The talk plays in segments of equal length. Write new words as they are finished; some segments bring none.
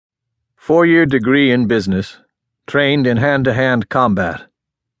4-year degree in business, trained in hand-to-hand combat,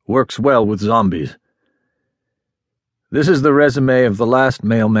 works well with zombies. This is the resume of the last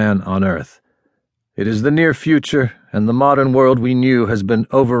mailman on Earth. It is the near future, and the modern world we knew has been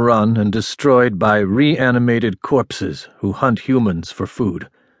overrun and destroyed by reanimated corpses who hunt humans for food.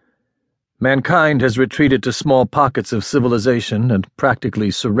 Mankind has retreated to small pockets of civilization and practically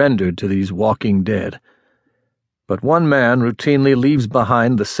surrendered to these walking dead. But one man routinely leaves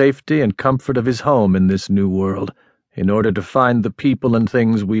behind the safety and comfort of his home in this new world in order to find the people and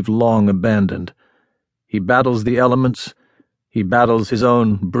things we've long abandoned. He battles the elements, he battles his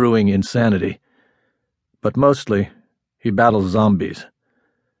own brewing insanity. But mostly, he battles zombies.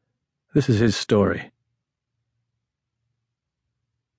 This is his story.